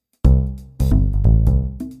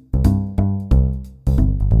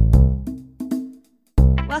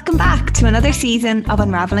Welcome back to another season of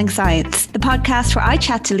Unraveling Science, the podcast where I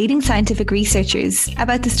chat to leading scientific researchers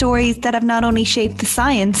about the stories that have not only shaped the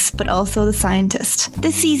science, but also the scientist.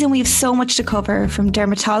 This season we have so much to cover, from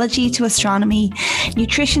dermatology to astronomy,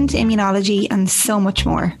 nutrition to immunology, and so much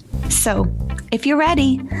more. So, if you're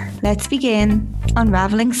ready, let's begin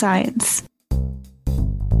Unraveling Science.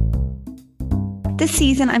 This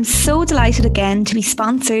season, I'm so delighted again to be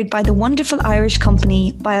sponsored by the wonderful Irish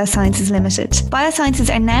company Biosciences Limited.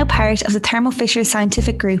 Biosciences are now part of the Thermo Fisher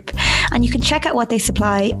Scientific Group, and you can check out what they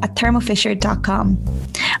supply at thermofisher.com.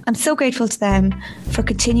 I'm so grateful to them for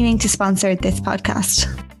continuing to sponsor this podcast.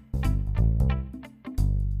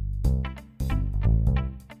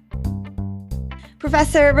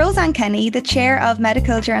 Professor Roseanne Kenny, the Chair of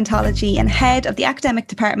Medical Gerontology and Head of the Academic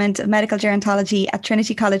Department of Medical Gerontology at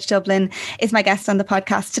Trinity College Dublin, is my guest on the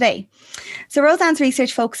podcast today. So Roseanne's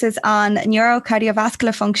research focuses on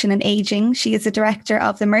neurocardiovascular function and ageing. She is the director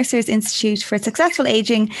of the Mercer's Institute for Successful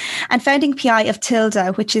Ageing and founding PI of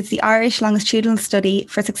TILDA, which is the Irish Longitudinal Study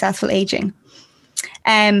for Successful Ageing,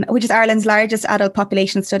 which is Ireland's largest adult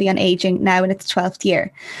population study on ageing, now in its 12th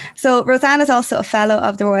year. So Roseanne is also a fellow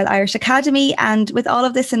of the Royal Irish Academy. And with all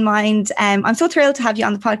of this in mind, I'm so thrilled to have you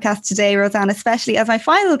on the podcast today, Roseanne, especially as my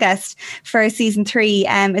final guest for season 3.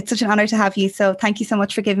 It's such an honour to have you. So thank you so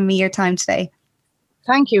much for giving me your time today.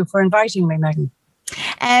 Thank you for inviting me, Megan.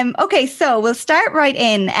 Okay, so we'll start right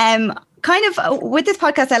in. With this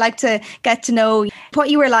podcast, I like to get to know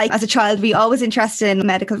what you were like as a child. Were you always interested in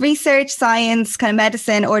medical research, science, kind of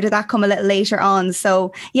medicine, or did that come a little later on?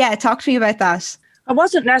 So yeah, talk to me about that. I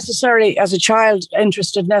wasn't necessarily, as a child,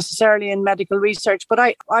 interested necessarily in medical research, but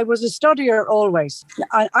I was a studier always.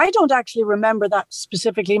 I don't actually remember that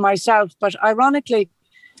specifically myself, but ironically,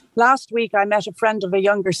 last week I met a friend of a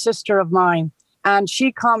younger sister of mine, and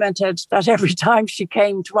she commented that every time she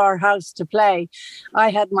came to our house to play, I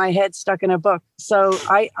had my head stuck in a book. So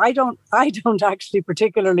I don't actually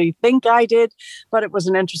particularly think I did, but it was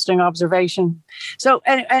an interesting observation. So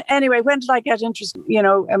anyway, when did I get interested?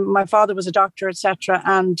 My father was a doctor, etc.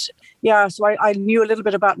 And yeah, so I knew a little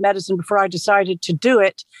bit about medicine before I decided to do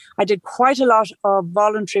it. I did quite a lot of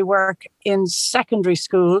voluntary work in secondary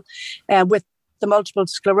school with the Multiple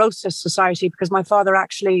Sclerosis Society, because my father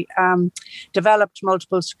actually developed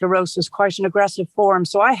multiple sclerosis, quite an aggressive form.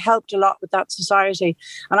 So I helped a lot with that society.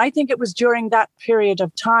 And I think it was during that period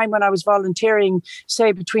of time when I was volunteering,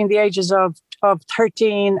 say between the ages of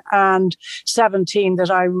 13 and 17, that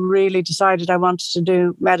I really decided I wanted to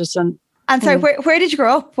do medicine. And sorry, where did you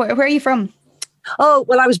grow up? Where are you from? Oh,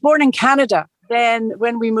 well, I was born in Canada. Then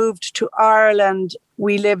when we moved to Ireland,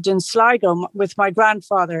 we lived in Sligo with my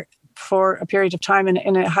grandfather for a period of time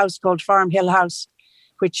in a house called Farm Hill House,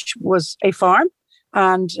 which was a farm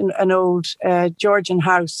and an old Georgian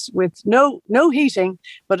house with no heating,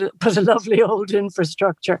 but a lovely old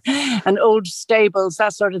infrastructure and old stables,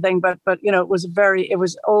 that sort of thing. But it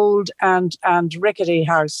was old and rickety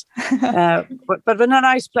house, but a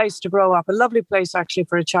nice place to grow up, a lovely place actually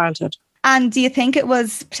for a childhood. And do you think it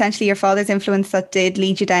was potentially your father's influence that did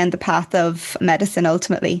lead you down the path of medicine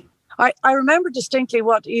ultimately? I remember distinctly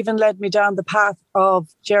what even led me down the path of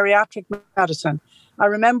geriatric medicine. I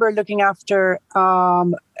remember looking after,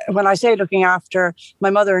 when I say looking after, my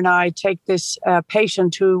mother and I take this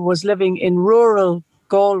patient who was living in rural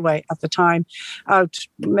Galway at the time, out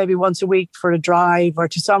maybe once a week for a drive or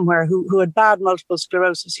to somewhere, who had bad multiple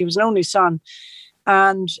sclerosis. He was an only son.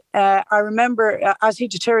 And I remember as he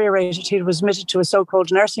deteriorated, he was admitted to a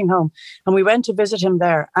so-called nursing home, and we went to visit him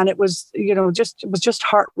there. And it was, just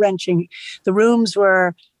heart-wrenching. The rooms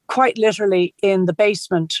were quite literally in the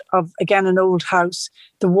basement of, again, an old house.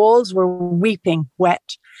 The walls were weeping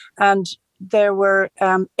wet, and there were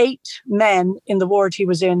 8 men in the ward he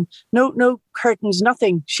was in. No curtains,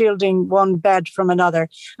 nothing shielding one bed from another.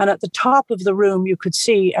 And at the top of the room, you could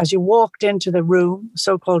see, as you walked into the room,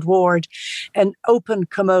 so-called ward, an open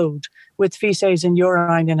commode with feces and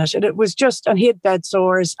urine in it. And it was and he had bed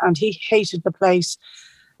sores and he hated the place.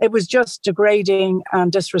 It was just degrading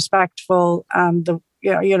and disrespectful, and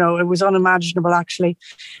it was unimaginable, actually.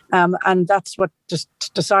 And that's what just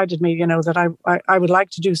decided me, that I would like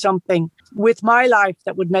to do something with my life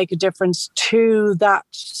that would make a difference to that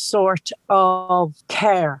sort of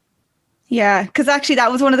care. Yeah, because actually that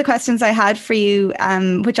was one of the questions I had for you,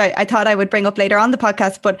 which I thought I would bring up later on the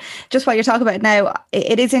podcast. But just while you're talking about it now,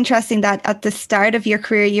 it is interesting that at the start of your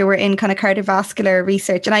career, you were in kind of cardiovascular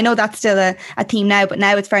research. And I know that's still a theme now, but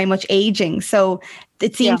now it's very much aging. So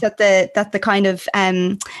it seems that the kind of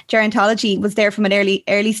gerontology was there from an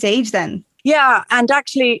early stage then. Yeah, and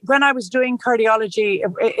actually, when I was doing cardiology,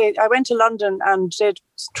 I went to London and did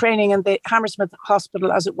training in the Hammersmith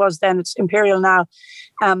Hospital, as it was then, it's Imperial now,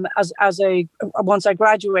 once I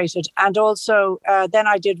graduated. And also then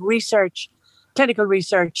I did clinical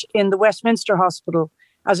research in the Westminster Hospital,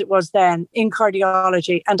 as it was then, in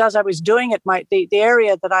cardiology. And as I was doing it, the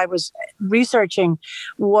area that I was researching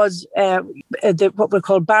was what we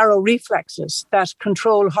call baroreflexes that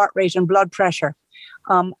control heart rate and blood pressure,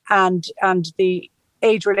 and the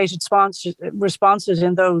age-related responses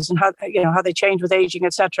in those, and how they change with aging,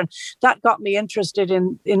 etc. That got me interested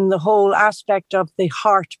in the whole aspect of the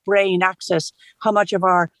heart-brain axis, how much of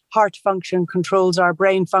our heart function controls our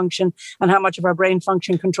brain function, and how much of our brain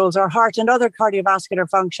function controls our heart and other cardiovascular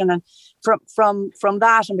function. And from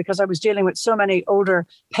that, and because I was dealing with so many older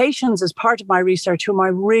patients as part of my research, whom I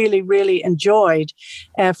really, really enjoyed,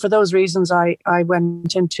 for those reasons, I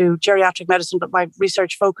went into geriatric medicine, but my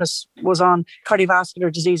research focus was on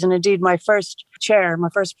cardiovascular disease. And indeed, my first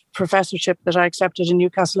professorship that I accepted in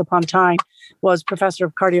Newcastle upon Tyne was Professor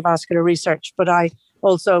of Cardiovascular Research. But I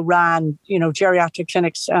also ran, geriatric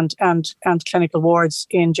clinics and clinical wards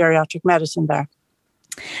in geriatric medicine there.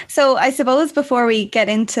 So I suppose before we get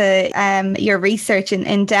into your research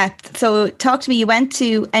in depth, so talk to me, you went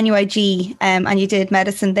to NUIG and you did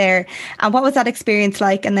medicine there. And what was that experience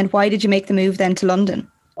like? And then why did you make the move then to London?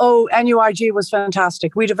 Oh, NUIG was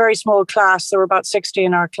fantastic. We had a very small class. There were about 60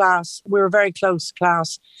 in our class. We were a very close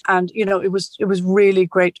class. And, it was really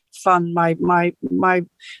great fun. My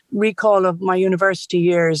recall of my university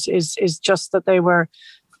years is just that they were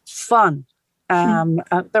fun.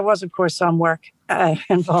 There was, of course, some work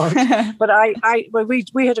involved, but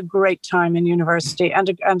we had a great time in university and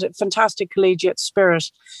a fantastic collegiate spirit.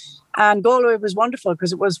 And Galway was wonderful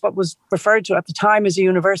because it was what was referred to at the time as a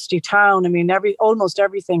university town. I mean, almost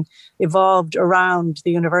everything evolved around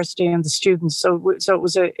the university and the students. So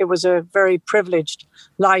it was a very privileged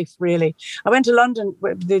life, really. I went to London.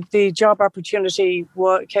 The job opportunity,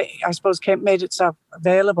 made itself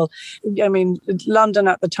available. I mean, London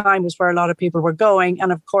at the time was where a lot of people were going,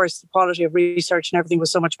 and of course, the quality of research and everything was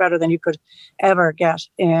so much better than you could ever get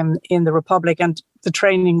in the Republic. And the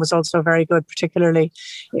training was also very good, particularly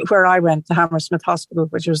where I went, the Hammersmith Hospital,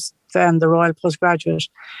 which was then the Royal Postgraduate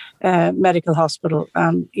Medical Hospital.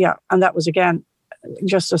 And that was, again,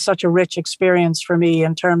 just such a rich experience for me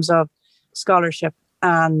in terms of scholarship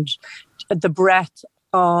and the breadth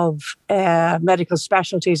of medical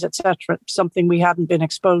specialties, etc., something we hadn't been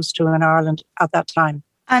exposed to in Ireland at that time.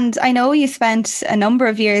 And I know you spent a number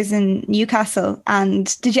of years in Newcastle.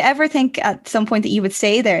 And did you ever think at some point that you would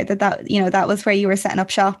stay there, that was where you were setting up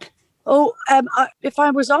shop? Oh, if I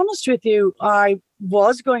was honest with you,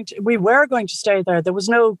 we were going to stay there. There was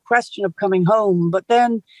no question of coming home. But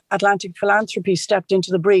then Atlantic Philanthropy stepped into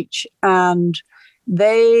the breach, and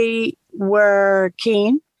they were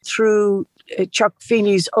keen, through Chuck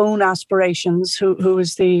Feeney's own aspirations, who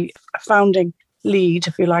is the founding lead,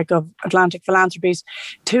 if you like, of Atlantic Philanthropies,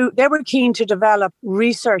 they were keen to develop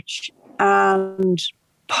research and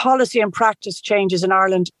policy and practice changes in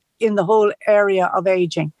Ireland in the whole area of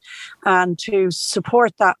aging, and to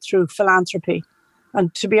support that through philanthropy.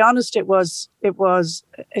 And to be honest, it was a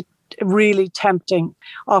really tempting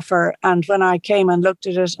offer. And when I came and looked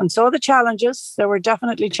at it and saw the challenges, there were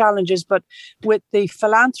definitely challenges, but with the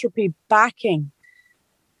philanthropy backing,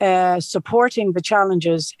 supporting the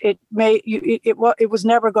challenges, it was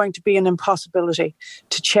never going to be an impossibility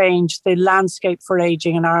to change the landscape for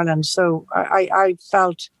aging in Ireland. So I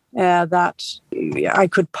felt that I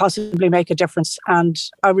could possibly make a difference, and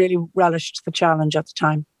I really relished the challenge at the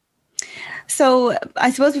time. So I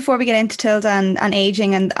suppose before we get into Tilda and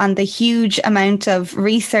aging and the huge amount of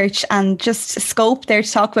research and just scope there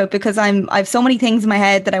to talk about, because I have so many things in my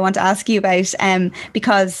head that I want to ask you about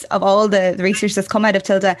because of all the research that's come out of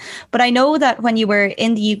Tilda. But I know that when you were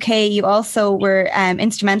in the UK, you also were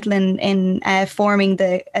instrumental in forming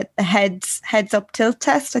the heads up tilt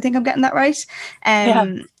test. I think I'm getting that right.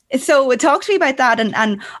 So talk to me about that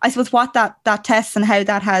and I suppose what that tests and how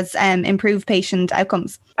that has improved patient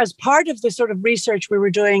outcomes. As part of the sort of research we were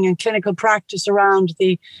doing in clinical practice around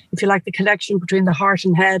the connection between the heart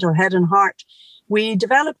and head, or head and heart, we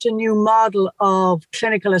developed a new model of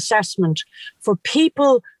clinical assessment for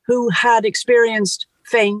people who had experienced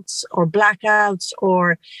faints or blackouts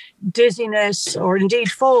or dizziness or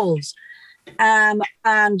indeed falls. And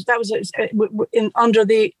that was under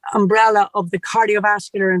the umbrella of the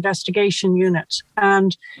cardiovascular investigation unit.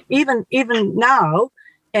 And even now,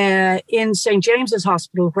 in St. James's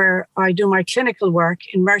Hospital, where I do my clinical work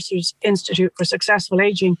in Mercer's Institute for Successful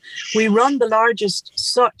Aging, we run the largest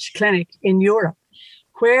such clinic in Europe,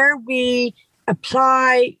 where we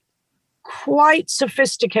apply quite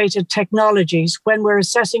sophisticated technologies when we're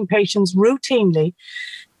assessing patients routinely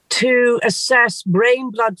to assess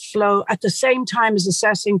brain blood flow at the same time as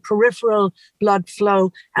assessing peripheral blood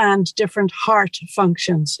flow and different heart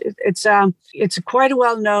functions. It's quite a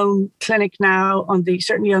well-known clinic now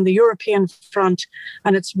certainly on the European front,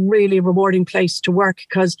 and it's really a rewarding place to work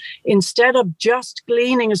because instead of just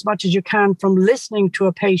gleaning as much as you can from listening to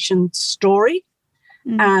a patient's story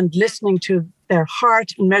and listening to their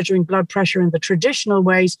heart and measuring blood pressure in the traditional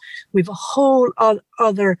ways, we've a whole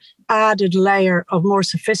other added layer of more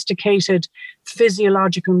sophisticated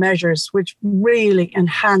physiological measures, which really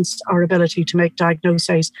enhance our ability to make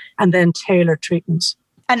diagnoses and then tailor treatments.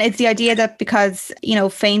 And it's the idea that because,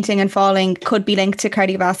 fainting and falling could be linked to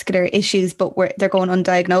cardiovascular issues, but they're going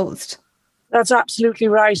undiagnosed. That's absolutely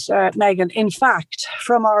right, Megan. In fact,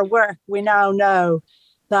 from our work, we now know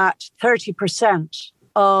that 30%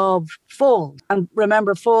 of falls, and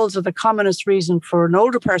remember, falls are the commonest reason for an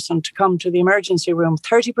older person to come to the emergency room,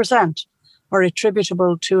 30% are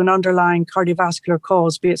attributable to an underlying cardiovascular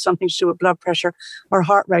cause, be it something to do with blood pressure or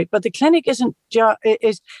heart rate. But the clinic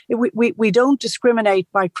we don't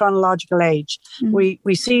discriminate by chronological age.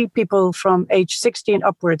 We see people from age 16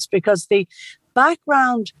 upwards because the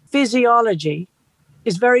background physiology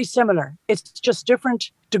is very similar. It's just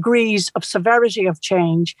different degrees of severity of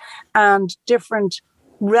change and different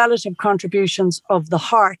relative contributions of the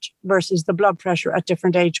heart versus the blood pressure at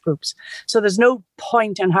different age groups. So there's no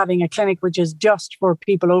point in having a clinic which is just for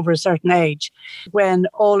people over a certain age when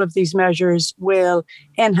all of these measures will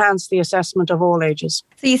enhance the assessment of all ages.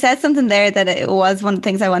 So you said something there that it was one of the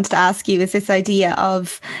things I wanted to ask you is this idea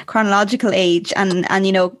of chronological age and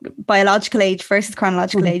biological age versus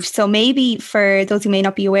chronological age. So maybe for those who may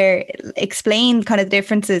not be aware, explain kind of the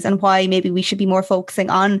differences and why maybe we should be more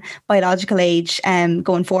focusing on biological age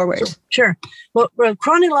going forward. Sure. Well,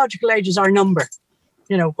 chronological age is our number.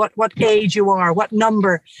 What age you are, what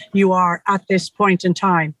number you are at this point in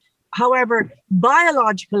time. However,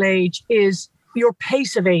 biological age is your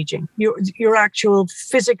pace of aging, your actual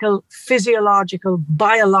physiological,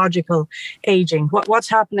 biological aging, what's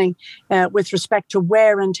happening with respect to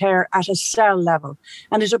wear and tear at a cell level.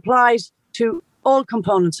 And it applies to all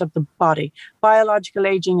components of the body, biological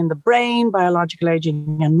aging in the brain, biological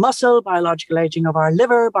aging in muscle, biological aging of our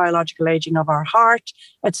liver, biological aging of our heart,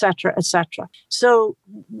 etc., etc. So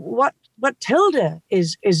what Tilda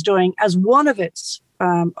is doing as one of its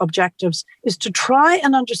objectives is to try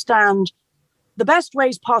and understand the best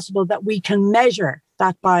ways possible that we can measure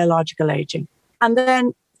that biological aging. And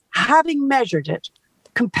then having measured it,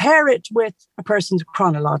 compare it with a person's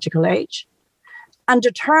chronological age and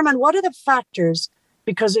determine what are the factors,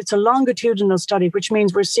 because it's a longitudinal study, which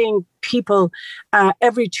means we're seeing people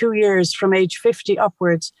every 2 years from age 50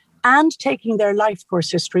 upwards and taking their life course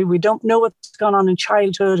history. We don't know what's gone on in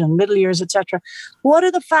childhood and middle years, etc. What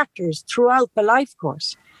are the factors throughout the life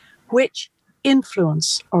course which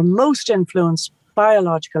influence or most influence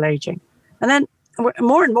biological aging? And then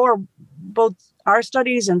more and more, both our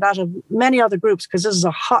studies and that of many other groups, because this is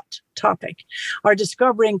a hot topic, are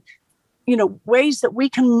discovering ways that we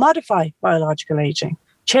can modify biological aging,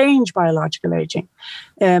 change biological aging,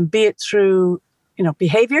 be it through,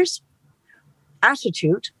 behaviors,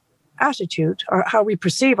 attitude, or how we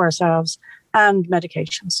perceive ourselves, and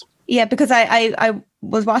medications. Yeah, because I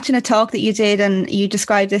was watching a talk that you did and you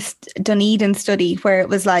described this Dunedin study where it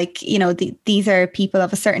was like, these are people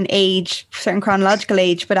of a certain age, certain chronological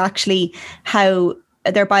age, but actually how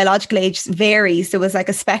their biological age varies. There was like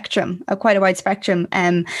a spectrum, quite a wide spectrum.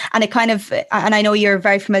 And it kind of, and I know you're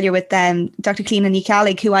very familiar with Dr. Cliona Ní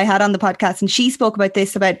Cheallaigh, who I had on the podcast, and she spoke about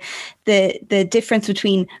this, about the difference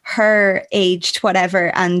between her aged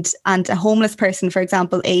whatever and a homeless person, for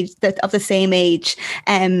example, of the same age,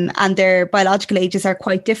 and their biological ages are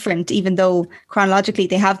quite different, even though chronologically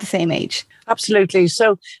they have the same age. Absolutely.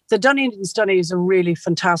 So the Dunedin study is a really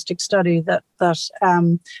fantastic study that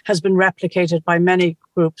has been replicated by many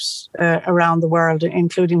groups around the world,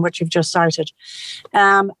 including what you've just cited.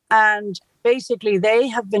 And basically, they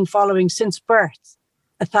have been following since birth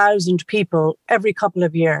 1,000 people every couple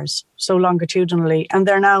of years, so longitudinally, and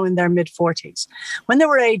they're now in their mid-40s. When they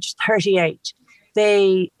were aged 38,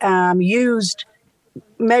 they used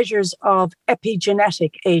measures of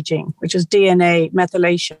epigenetic aging, which is DNA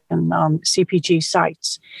methylation on CPG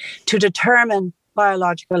sites, to determine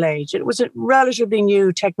biological age. It was a relatively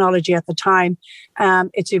new technology at the time.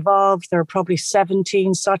 It's evolved. There are probably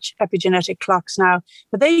 17 such epigenetic clocks now,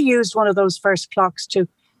 but they used one of those first clocks to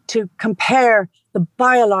compare the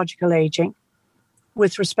biological aging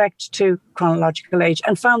with respect to chronological age,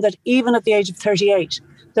 and found that even at the age of 38,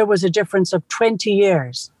 there was a difference of 20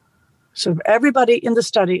 years So everybody in the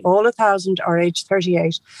study, all 1,000 are age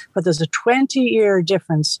 38, but there's a 20-year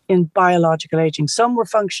difference in biological aging. Some were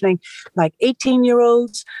functioning like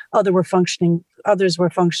 18-year-olds, others were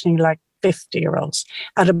functioning like 50-year-olds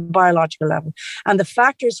at a biological level. And the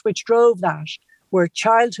factors which drove that were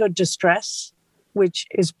childhood distress, which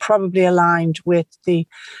is probably aligned with the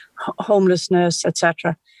homelessness,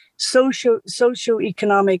 etc.,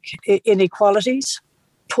 socio-economic inequalities,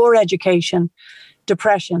 poor education,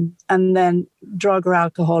 depression, and then drug or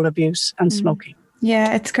alcohol abuse and smoking.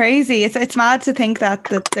 Yeah, it's crazy. It's mad to think that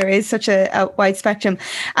there is such a wide spectrum.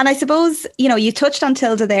 And I suppose, you touched on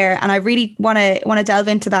Tilda there, and I really want to delve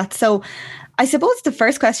into that. So I suppose the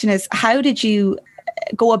first question is, how did you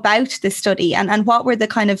go about this study, and what were the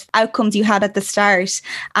kind of outcomes you had at the start,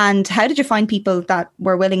 and how did you find people that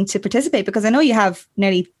were willing to participate? Because I know you have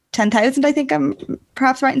nearly 10,000, I think I'm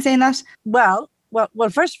perhaps right in saying that. Well,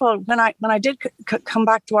 first of all, when I did come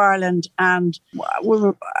back to Ireland, and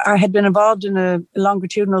I had been involved in a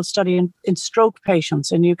longitudinal study in stroke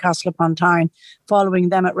patients in Newcastle upon Tyne, following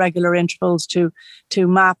them at regular intervals to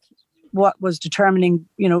map what was determining,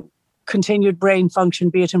 continued brain function,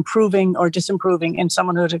 be it improving or disimproving in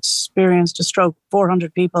someone who had experienced a stroke,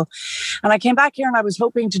 400 people. And I came back here and I was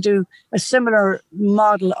hoping to do a similar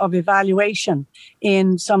model of evaluation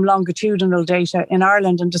in some longitudinal data in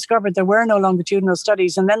Ireland, and discovered there were no longitudinal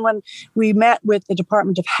studies. And then when we met with the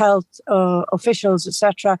Department of Health officials,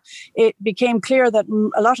 etc., it became clear that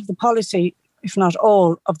a lot of the policy, if not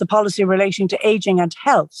all, of the policy relating to ageing and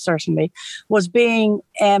health, certainly, was being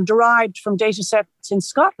derived from data sets in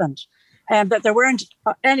Scotland, and that there weren't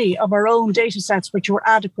any of our own data sets which were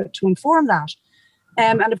adequate to inform that.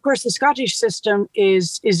 And of course, the Scottish system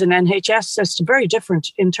is an NHS system, very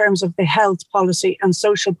different in terms of the health policy and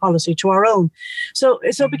social policy to our own. So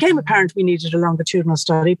it became apparent we needed a longitudinal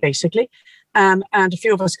study, basically. And a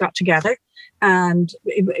few of us got together and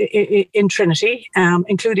in Trinity,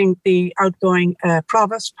 including the outgoing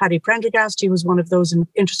provost, Paddy Prendergast. He was one of those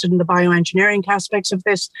interested in the bioengineering aspects of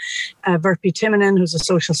this. Verpi Timonen, who's a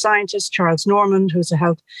social scientist, Charles Norman, who's a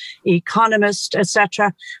health economist,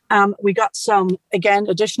 etc. We got some, again,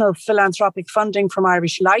 additional philanthropic funding from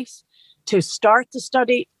Irish Life to start the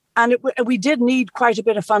study. And we did need quite a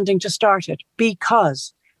bit of funding to start it,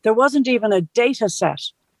 because there wasn't even a data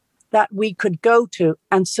set that we could go to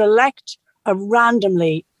and select a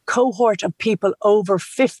randomly cohort of people over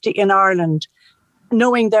 50 in Ireland,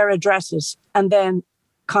 knowing their addresses, and then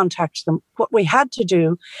contact them. What we had to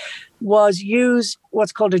do was use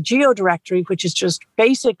what's called a geodirectory, which is just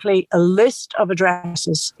basically a list of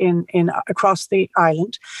addresses in across the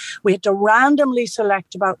island. We had to randomly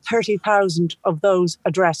select about 30,000 of those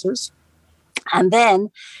addresses, and then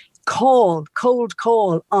cold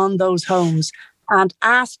call on those homes and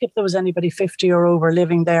ask if there was anybody 50 or over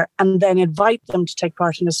living there, and then invite them to take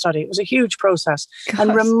part in the study. It was a huge process. Gosh.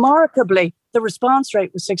 And remarkably, the response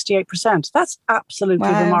rate was 68%. That's absolutely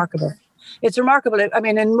remarkable. It's remarkable. I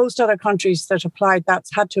mean, in most other countries that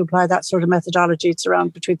had to apply that sort of methodology, it's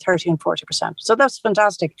around between 30 and 40%. So that's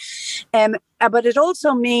fantastic. But it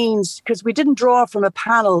also means, because we didn't draw from a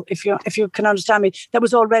panel, if you can understand me, that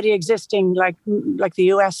was already existing, like the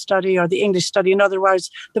US study or the English study. In other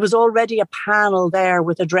words, there was already a panel there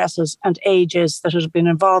with addresses and ages that had been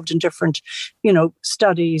involved in different,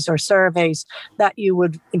 studies or surveys that you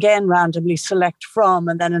would, again, randomly select from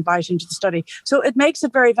and then invite into the study. So it makes a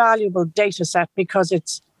very valuable data set because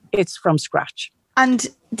it's from scratch. And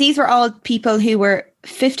these were all people who were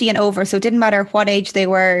 50 and over, so it didn't matter what age they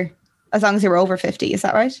were, as long as they were over 50, is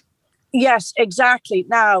that right? Yes, exactly.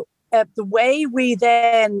 Now, the way we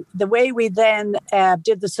then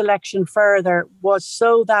did the selection further was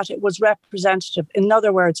so that it was representative. In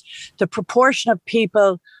other words, the proportion of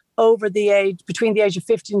people between the age of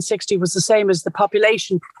 50 and 60 was the same as the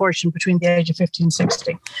population proportion between the age of 50 and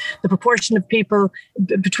 60. The proportion of people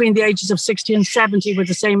between the ages of 60 and 70 were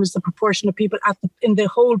the same as the proportion of people in the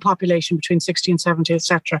whole population between 60 and 70,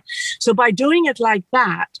 etc. So by doing it like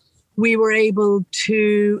that, we were able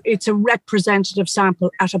to, it's a representative sample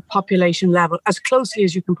at a population level, as closely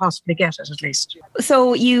as you can possibly get it, at least.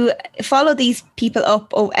 So you follow these people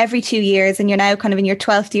up every 2 years, and you're now kind of in your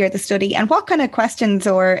 12th year of the study. And what kind of questions,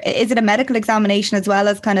 or is it a medical examination as well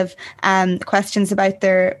as kind of questions about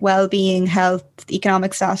their well-being, health,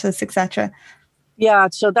 economic status, etc.? Yeah,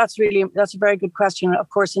 so that's a very good question, of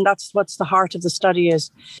course, and that's what's the heart of the study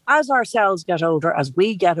is. As our cells get older, as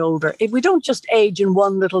we get older, if we don't just age in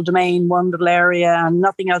one little domain, one little area, and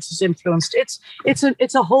nothing else is influenced,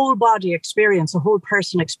 it's a whole body experience, a whole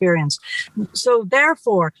person experience. So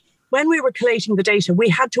therefore, when we were collating the data, we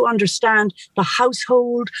had to understand the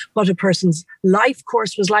household, what a person's life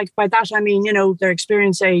course was like. By that, I mean, their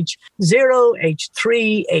experience age 0, age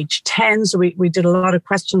 3, age 10. So we did a lot of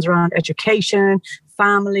questions around education,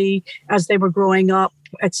 family, as they were growing up,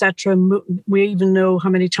 etc. We even know how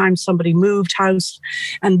many times somebody moved house,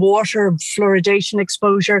 and water, fluoridation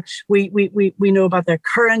exposure. We know about their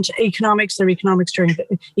current economics, their economics during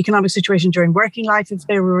the economic situation during working life, if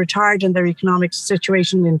they were retired, and their economic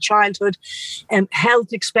situation in childhood, and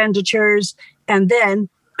health expenditures, and then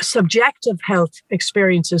subjective health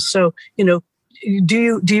experiences. So,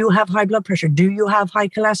 do you have high blood pressure? Do you have high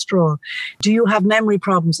cholesterol? Do you have memory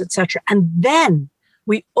problems, etc.? And then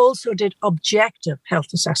we also did objective health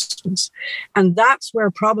assessments. And that's where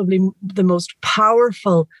probably the most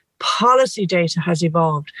powerful policy data has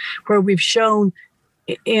evolved, where we've shown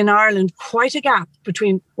in Ireland quite a gap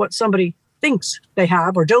between what somebody thinks they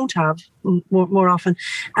have or don't have more often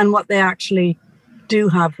and what they actually do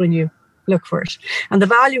have when you look for it. And the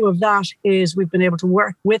value of that is we've been able to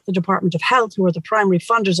work with the Department of Health, who are the primary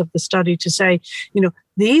funders of the study, to say,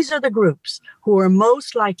 these are the groups who are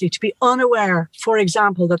most likely to be unaware, for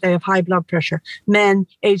example, that they have high blood pressure, men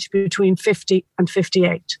aged between 50 and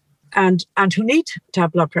 58. And who need to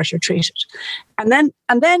have blood pressure treated. And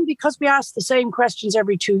then because we ask the same questions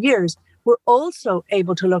every 2 years, we're also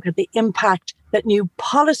able to look at the impact that new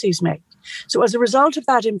policies make. So as a result of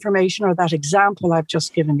that information, or that example I've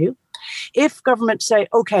just given you, if government say,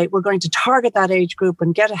 okay, we're going to target that age group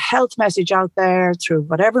and get a health message out there through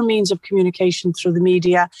whatever means of communication through the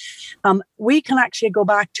media, we can actually go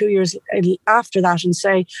back 2 years after that and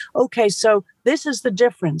say, okay, so this is the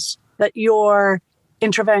difference that your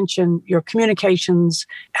intervention, your communications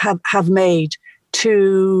have made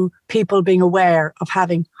to people being aware of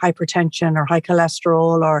having hypertension or high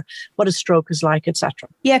cholesterol or what a stroke is like, etc.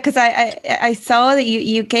 Yeah, because I saw that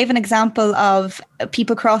you gave an example of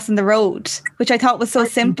people crossing the road, which I thought was so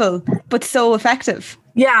simple but so effective.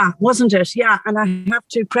 Yeah, wasn't it? Yeah, and I have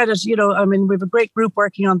to credit, we have a great group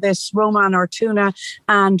working on this, Roman Ortuna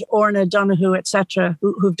and Orna Donoghue, etc.,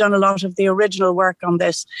 who've done a lot of the original work on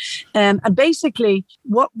this. And basically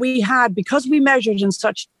what we had, because we measured in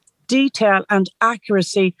such detail and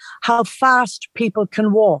accuracy how fast people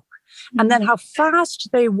can walk, and then how fast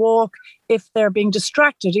they walk if they're being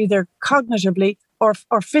distracted, either cognitively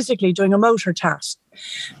or physically doing a motor task.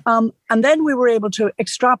 And then we were able to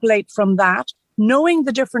extrapolate from that, knowing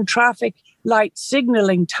the different traffic light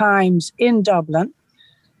signalling times in Dublin,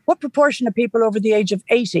 what proportion of people over the age of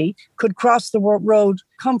 80 could cross the road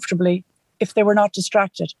comfortably if they were not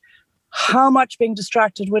distracted. How much being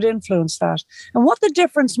distracted would influence that, and what the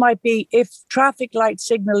difference might be if traffic light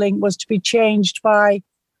signalling was to be changed by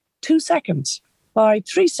 2 seconds, by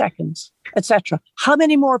 3 seconds, etc. How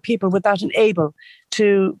many more people would that enable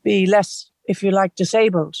to be less, if you like,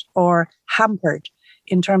 disabled or hampered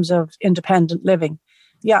in terms of independent living?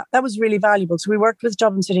 Yeah, that was really valuable. So we worked with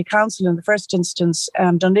Dublin City Council in the first instance.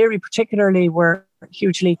 Dún Laoghaire particularly were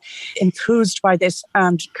hugely enthused by this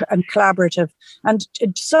and collaborative. And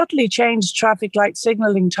it subtly changed traffic light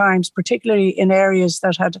signalling times, particularly in areas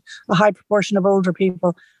that had a high proportion of older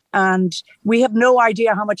people. And we have no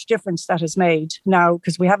idea how much difference that has made now,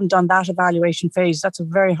 because we haven't done that evaluation phase. That's a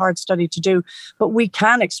very hard study to do. But we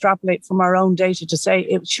can extrapolate from our own data to say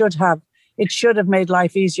it should have made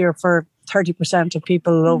life easier for 30% of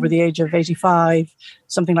people over the age of 85,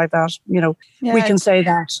 something like that. We can say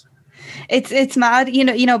that. It's mad,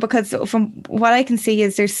 because from what I can see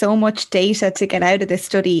is there's so much data to get out of this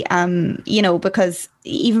study, because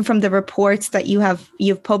even from the reports that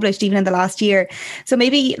you've published even in the last year. So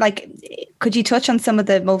maybe could you touch on some of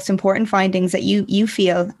the most important findings that you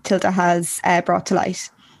feel Tilda has brought to light?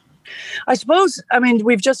 I suppose,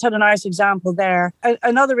 we've just had a nice example there.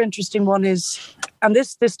 Another interesting one is, and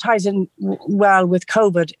this ties in well with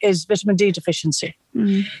COVID, is vitamin D deficiency.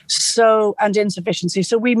 So, and insufficiency.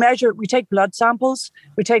 So we take blood samples.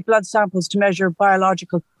 We take blood samples to measure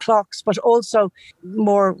biological clocks, but also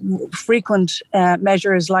more frequent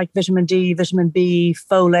measures like vitamin D, vitamin B,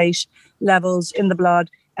 folate levels in the blood,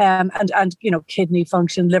 and kidney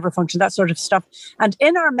function, liver function, that sort of stuff. And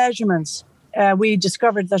in our measurements, we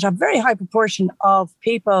discovered that a very high proportion of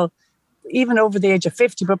people, even over the age of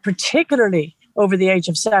 50, but particularly over the age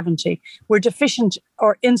of 70, were deficient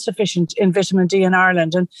or insufficient in vitamin D in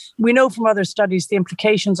Ireland. And we know from other studies the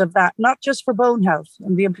implications of that, not just for bone health,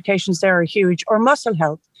 and the implications there are huge, or muscle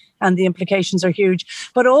health, and the implications are huge,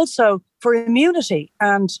 but also for immunity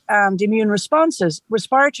and immune responses,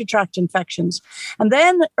 respiratory tract infections. And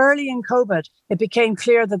then early in COVID, it became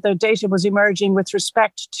clear that the data was emerging with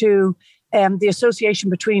respect to the association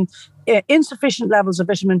between insufficient levels of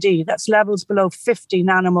vitamin D, that's levels below 50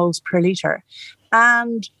 nanomoles per litre,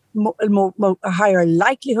 and a higher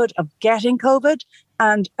likelihood of getting COVID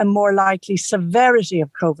and a more likely severity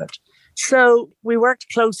of COVID. So we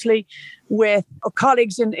worked closely with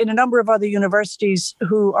colleagues in a number of other universities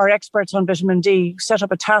who are experts on vitamin D, set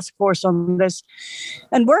up a task force on this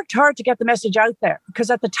and worked hard to get the message out there.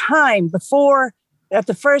 Because at the time,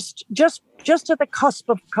 just at the cusp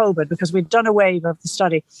of COVID, because we'd done a wave of the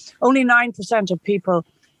study, only 9% of people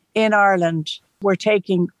in Ireland were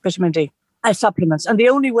taking vitamin D supplements. And the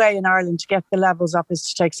only way in Ireland to get the levels up is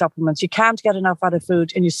to take supplements. You can't get enough out of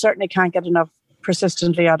food, and you certainly can't get enough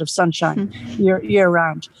persistently out of sunshine year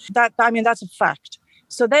round. That's a fact.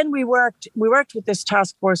 So then we worked with this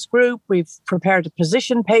task force group. We've prepared a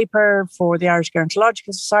position paper for the Irish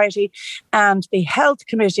Gerontological Society, and the health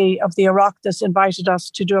committee of the Oireachtas invited us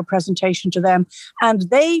to do a presentation to them. And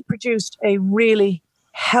they produced a really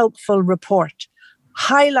helpful report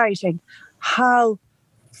highlighting how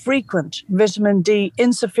frequent vitamin D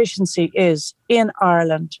insufficiency is in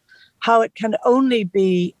Ireland, how it can only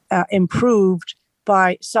be improved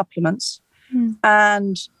by supplements,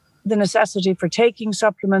 and the necessity for taking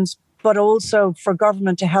supplements, but also for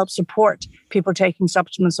government to help support people taking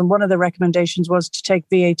supplements. And one of the recommendations was to take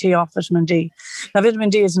VAT off vitamin D. Now, vitamin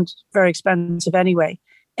D isn't very expensive anyway,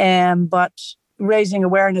 but raising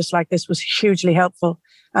awareness like this was hugely helpful.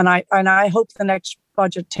 And I hope the next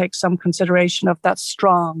budget takes some consideration of that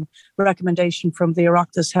strong recommendation from the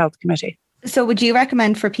Oireachtas Health Committee. So would you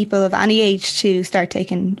recommend for people of any age to start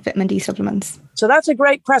taking vitamin D supplements? So that's a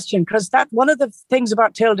great question, because that one of the things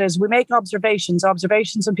about Tilda is we make observations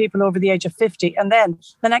on people over the age of 50. And then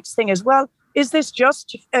the next thing is, well, is this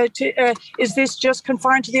just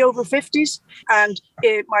confined to the over 50s? And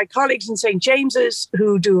my colleagues in St. James's,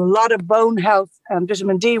 who do a lot of bone health and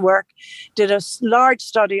vitamin D work, did a large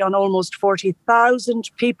study on almost 40,000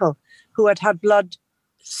 people who had blood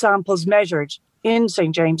samples measured in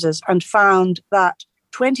St. James's, and found that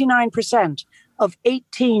 29% of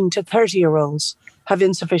 18 to 30-year-olds have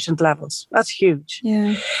insufficient levels. That's huge.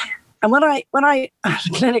 Yeah. And when I at a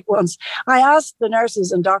clinic once, I asked the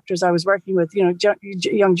nurses and doctors I was working with,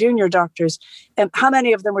 young junior doctors, how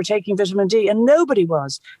many of them were taking vitamin D, and nobody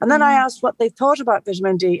was. And then I asked what they thought about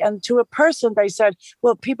vitamin D, and to a person they said,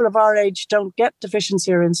 well, people of our age don't get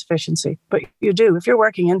deficiency or insufficiency, but you do. If you're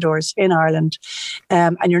working indoors in Ireland,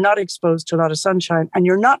 and you're not exposed to a lot of sunshine, and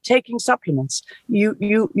you're not taking supplements,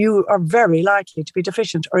 you are very likely to be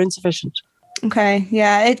deficient or insufficient. Okay.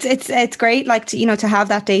 Yeah, it's great, to have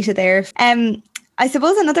that data there. I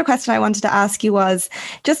suppose another question I wanted to ask you was,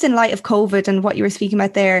 just in light of COVID and what you were speaking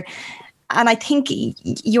about there, and I think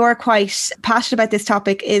you're quite passionate about this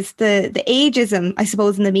topic, is the ageism, I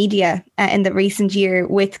suppose, in the media in the recent year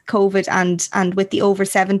with COVID and with the over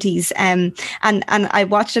 70s. And I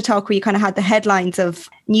watched a talk where you kind of had the headlines of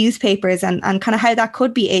newspapers and kind of how that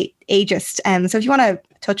could be ageist. So if you want to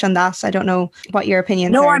touch on that, I don't know what your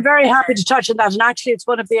opinion is. No, I'm very happy to touch on that. And actually, it's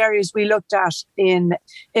one of the areas we looked at in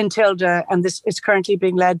Tilda, and this is currently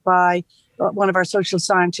being led by one of our social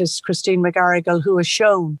scientists, Christine McGarrigle, who has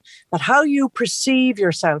shown that how you perceive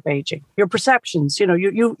yourself aging, your perceptions,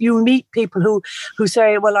 you meet people who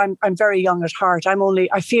say, well, I'm very young at heart.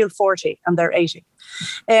 I feel 40 and they're 80.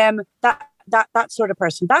 That sort of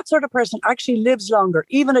person actually lives longer,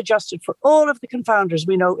 even adjusted for all of the confounders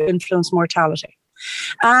we know influence mortality.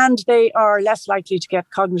 And they are less likely to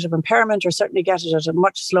get cognitive impairment, or certainly get it at a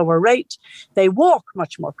much slower rate. They walk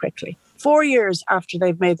much more quickly. 4 years after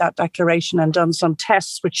they've made that declaration and done some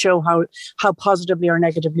tests which show how positively or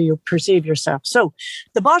negatively you perceive yourself. So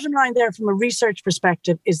the bottom line there from a research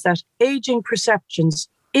perspective is that aging perceptions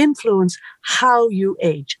influence how you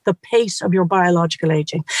age, the pace of your biological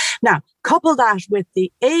aging. Now, couple that with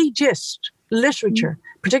the ageist literature,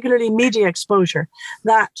 particularly media exposure,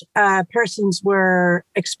 that persons were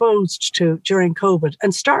exposed to during COVID,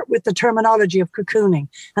 and start with the terminology of cocooning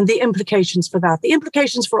and the implications for that. The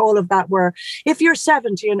implications for all of that were, if you're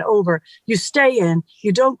 70 and over, you stay in,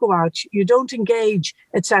 you don't go out, you don't engage,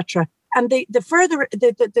 etc. And the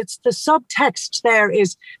subtext there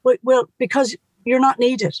is, well, because you're not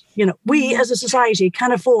needed. We as a society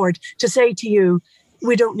can afford to say to you,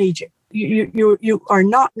 we don't need you. You are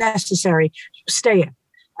not necessary. Stay in.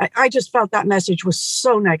 I just felt that message was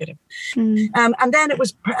so negative. And then it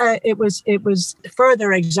was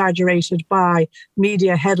further exaggerated by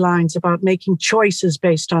media headlines about making choices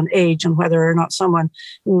based on age and whether or not someone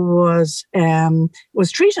was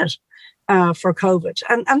treated for COVID.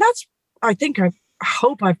 And that's, I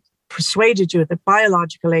hope I've persuaded you that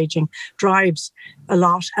biological aging drives a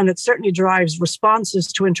lot, and it certainly drives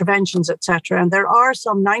responses to interventions, etc. And there are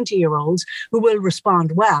some 90-year-olds who will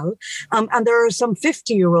respond well, and there are some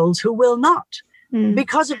 50-year-olds who will not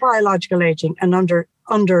because of biological aging and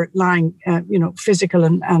underlying, physical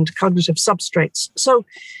and cognitive substrates. So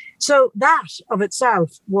that of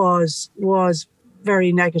itself was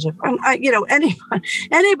very negative. And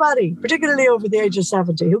anybody, particularly over the age of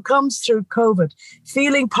 70, who comes through COVID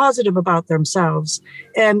feeling positive about themselves,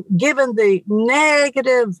 given the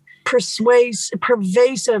negative,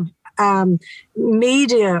 pervasive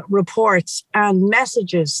media reports and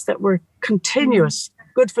messages that were continuous.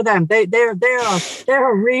 Good for them. They're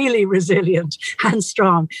really resilient and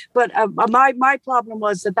strong. But my problem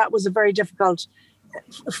was that was a very difficult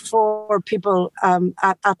for people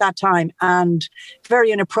at that time, and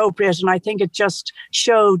very inappropriate. And I think it just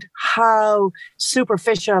showed how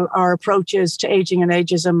superficial our approach is to aging and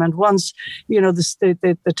ageism. And once,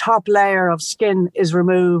 the top layer of skin is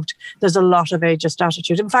removed, there's a lot of ageist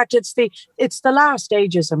attitude. In fact, it's the last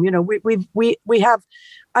ageism. We have,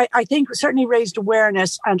 I think, certainly raised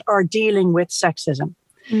awareness and are dealing with sexism.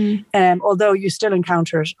 Although you still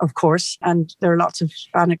encounter it, of course, and there are lots of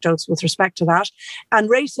anecdotes with respect to that. And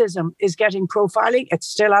racism is getting profiling. It's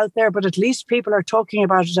still out there, but at least people are talking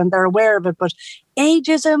about it and they're aware of it. But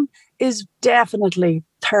ageism is definitely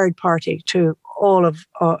third party to all of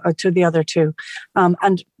to the other two.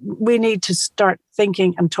 And we need to start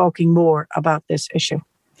thinking and talking more about this issue.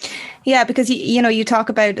 Yeah, because you talk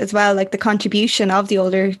about as well, like the contribution of the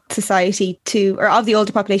older society of the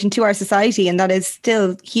older population to our society, and that is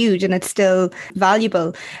still huge and it's still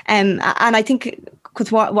valuable. And I think,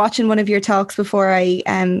 because watching one of your talks before I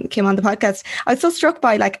came on the podcast, I was so struck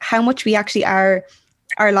by like how much we actually our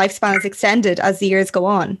lifespan is extended as the years go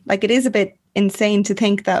on. Like, it is a bit insane to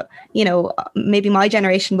think that, maybe my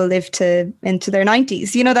generation will live into their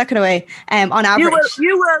 90s, that kind of way, on average.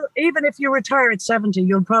 You will, even if you retire at 70,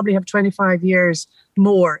 you'll probably have 25 years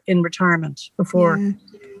more in retirement before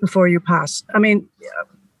you pass. I mean,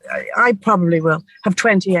 I probably will have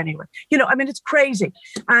 20 anyway. It's crazy.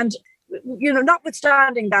 And,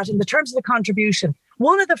 notwithstanding that, in the terms of the contribution,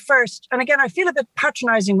 one of the first, and again, I feel a bit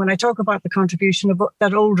patronizing when I talk about the contribution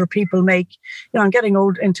that older people make. I'm getting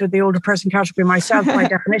old into the older person category myself by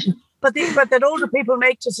definition, but that older people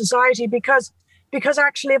make to society because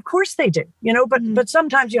actually, of course they do, but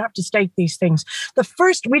sometimes you have to state these things.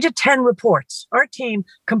 We did 10 reports. Our team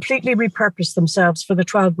completely repurposed themselves for the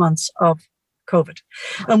 12 months of COVID.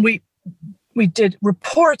 And we did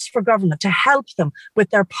reports for government to help them with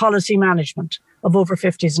their policy management of over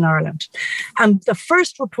 50s in Ireland. And the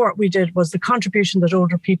first report we did was the contribution that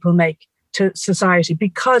older people make to society,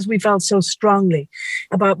 because we felt so strongly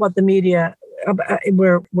about what the media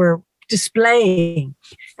were displaying,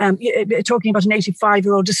 talking about an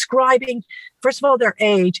 85-year-old, describing, first of all, their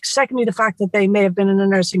age, secondly, the fact that they may have been in a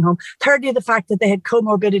nursing home, thirdly, the fact that they had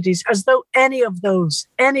comorbidities, as though any of those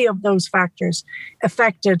factors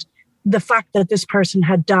affected the fact that this person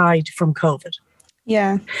had died from COVID.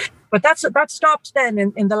 Yeah. But that stopped then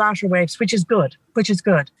in the latter waves, which is good.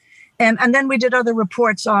 And then we did other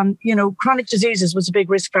reports on, chronic diseases is a big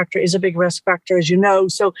risk factor, as you know.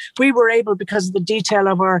 So we were able, because of the detail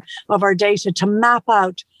of our data, to map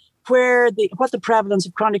out what the prevalence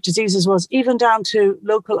of chronic diseases was, even down to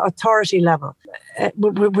local authority level,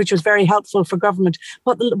 which was very helpful for government.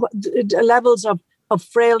 What the levels of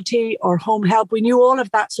frailty or home help. We knew all of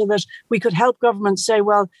that so that we could help government say,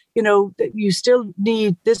 well, you still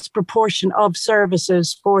need this proportion of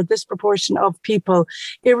services for this proportion of people,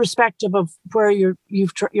 irrespective of where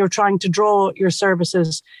you're trying to draw your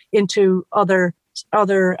services into other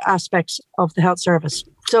aspects of the health service.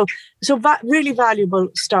 So really valuable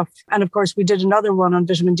stuff. And of course, we did another one on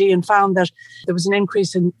vitamin D and found that there was an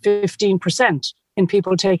increase in 15% in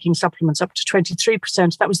people taking supplements, up to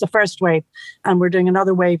 23%. That was the first wave. And we're doing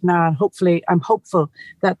another wave now. And I'm hopeful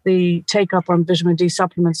that the take-up on vitamin D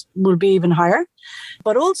supplements will be even higher.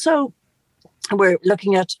 But also, we're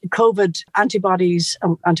looking at COVID antibodies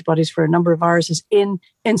for a number of viruses in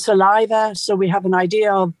saliva. So we have an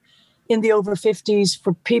idea of, in the over 50s,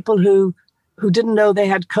 for people who didn't know they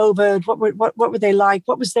had COVID, what were they like?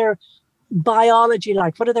 What was their biology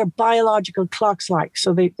like? What are their biological clocks like?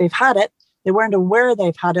 So they've had it. They weren't aware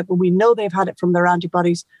they've had it, but we know they've had it from their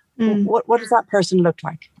antibodies. What does that person look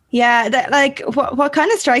like? Yeah, what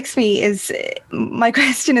kind of strikes me is, my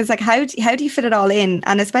question is like, how do you fit it all in?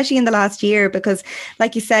 And especially in the last year, because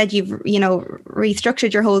like you said, you've,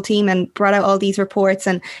 restructured your whole team and brought out all these reports,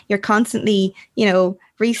 and you're constantly,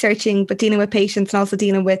 researching, but dealing with patients and also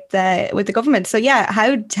dealing with the government. So yeah,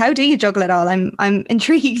 how do you juggle it all? I'm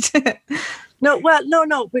intrigued.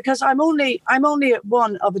 No, because I'm only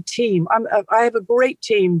one of a team. I have a great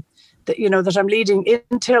team that I'm leading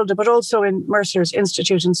in Tilda, but also in Mercer's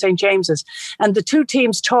Institute and St. James's. And the two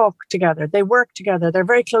teams talk together. They work together. They're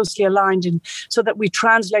very closely aligned, so that we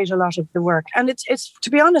translate a lot of the work. And it's to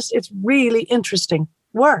be honest, it's really interesting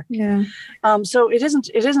work. Yeah. So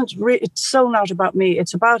it's so not about me.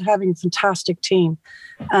 It's about having a fantastic team,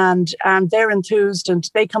 and they're enthused, and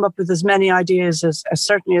they come up with as many ideas as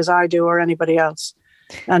certainly as I do or anybody else.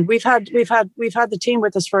 And we've had the team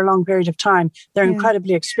with us for a long period of time. They're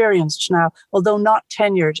incredibly experienced now, although not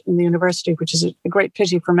tenured in the university, which is a great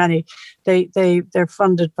pity for many. They're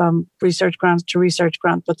funded from research grant to research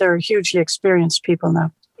grant, but they're hugely experienced people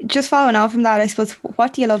now. Just following on from that, I suppose,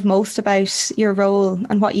 what do you love most about your role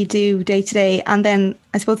and what you do day to day? And then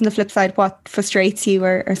I suppose on the flip side, what frustrates you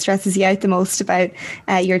or stresses you out the most about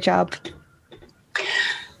your job?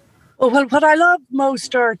 Well, what I love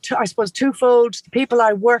most are, I suppose, twofold: the people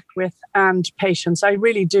I work with and patients. I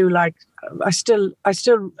really do like. I still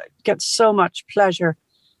get so much pleasure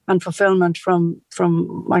and fulfillment from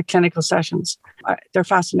my clinical sessions. They're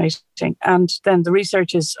fascinating, and then the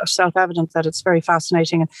research is self-evident that it's very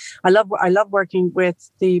fascinating. And I love working with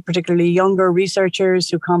the particularly younger researchers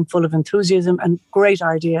who come full of enthusiasm and great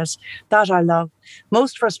ideas. That I love.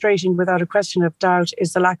 Most frustrating, without a question of doubt,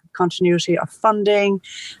 is the lack of continuity of funding,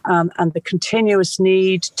 and the continuous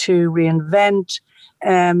need to reinvent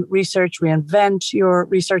research, reinvent your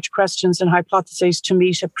research questions and hypotheses to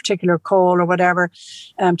meet a particular call or whatever,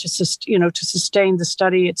 to sustain the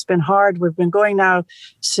study. It's been hard. We've been going now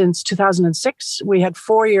since 2006. We had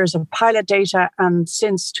 4 years of pilot data, and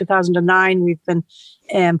since 2009 we've been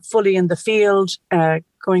fully in the field,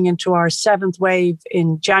 going into our 7th wave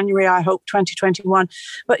in January, I hope, 2021.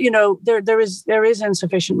 But there is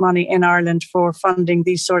insufficient money in Ireland for funding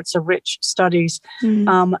these sorts of rich studies,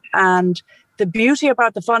 and the beauty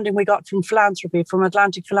about the funding we got from philanthropy, from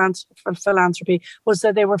Atlantic Philanthropy, was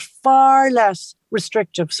that they were far less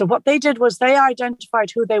restrictive. So what they did was they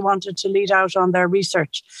identified who they wanted to lead out on their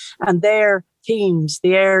research and their themes,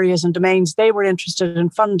 the areas and domains they were interested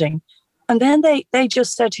in funding. And then they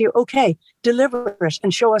just said to you, okay, deliver it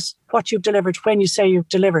and show us what you've delivered when you say you've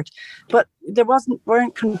delivered. But there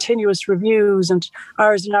weren't continuous reviews and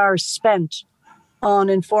hours spent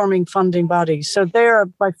on informing funding bodies. So they're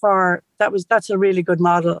by far, that's a really good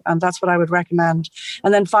model, and that's what I would recommend.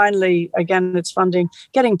 And then finally, again, it's funding,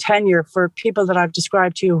 getting tenure for people that I've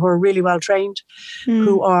described to you who are really well trained,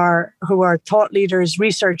 who are thought leaders,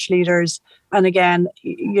 research leaders, and again,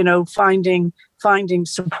 finding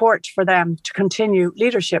support for them to continue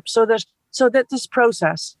leadership so that this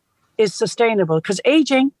process is sustainable, because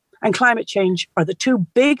aging and climate change are the two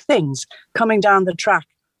big things coming down the track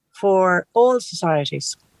for all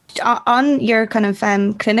societies. On your kind of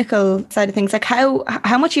clinical side of things, like how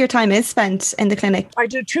much of your time is spent in the clinic? I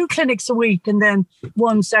do 2 clinics a week and then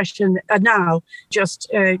 1 session now,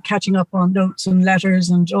 just catching up on notes and letters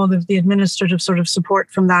and all of the administrative sort of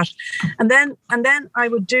support from that. And then I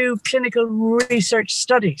would do clinical research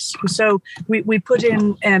studies. So we put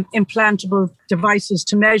in implantable devices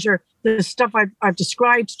to measure the stuff I've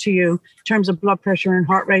described to you in terms of blood pressure and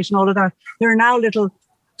heart rate and all of that. There are now little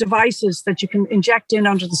devices that you can inject in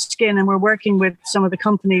under the skin, and we're working with some of the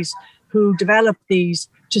companies who develop these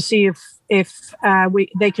to see if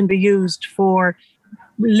they can be used for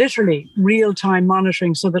literally real-time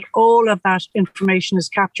monitoring, so that all of that information is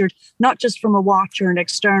captured, not just from a watch or an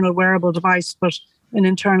external wearable device, but an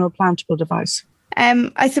internal plantable device.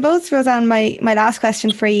 I suppose, Roseanne, my last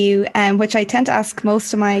question for you, which I tend to ask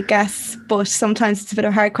most of my guests, but sometimes it's a bit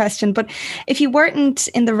of a hard question. But if you weren't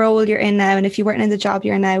in the role you're in now, and if you weren't in the job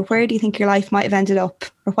you're in now, where do you think your life might have ended up?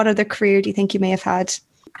 Or what other career do you think you may have had?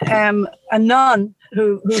 A nun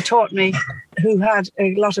who taught me, who had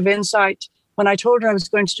a lot of insight. When I told her I was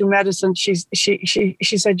going to do medicine, she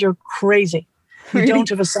said, "You're crazy. You don't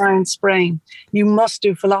have a science brain. You must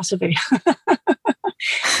do philosophy."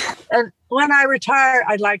 And when I retire,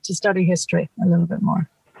 I'd like to study history a little bit more.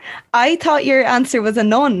 I thought your answer was a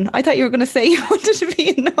nun. I thought you were going to say you wanted to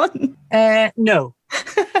be a nun. No.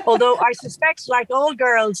 Although I suspect, like all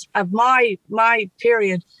girls of my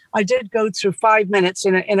period, I did go through 5 minutes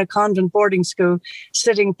in a convent boarding school,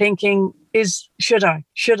 sitting thinking, should I?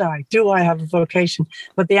 Do I have a vocation?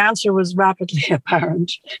 But the answer was rapidly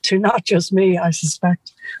apparent to not just me, I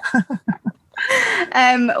suspect.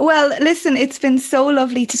 Well, listen, it's been so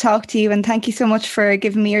lovely to talk to you, and thank you so much for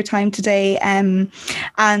giving me your time today. And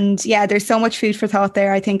yeah, there's so much food for thought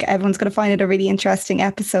there. I think everyone's going to find it a really interesting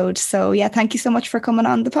episode. So yeah, thank you so much for coming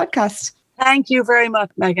on the podcast. Thank you very much,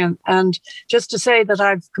 Megan. And just to say that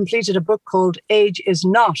I've completed a book called Age is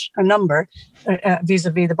Not a Number,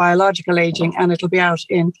 vis-a-vis the biological aging, and it'll be out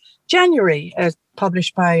in January,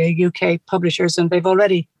 published by UK publishers, and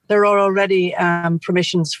there are already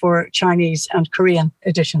permissions for Chinese and Korean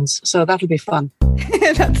editions. So that'll be fun.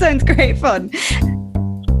 That sounds great fun.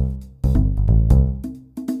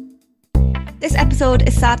 This episode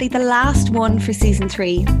is sadly the last one for season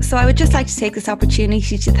 3, so I would just like to take this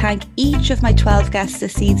opportunity to thank each of my 12 guests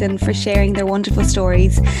this season for sharing their wonderful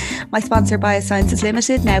stories. My sponsor, Biosciences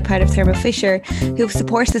Limited, now part of Thermo Fisher, who have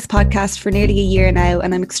supported this podcast for nearly a year now,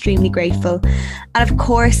 and I'm extremely grateful. And of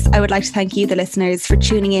course, I would like to thank you, the listeners, for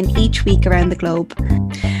tuning in each week around the globe.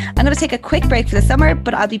 I'm going to take a quick break for the summer,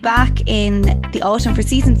 but I'll be back in the autumn for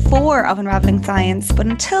season 4 of Unraveling Science. But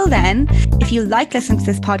until then, if you like listening to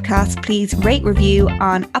this podcast, please rate, review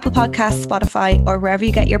on Apple Podcasts, Spotify, or wherever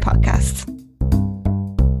you get your podcasts.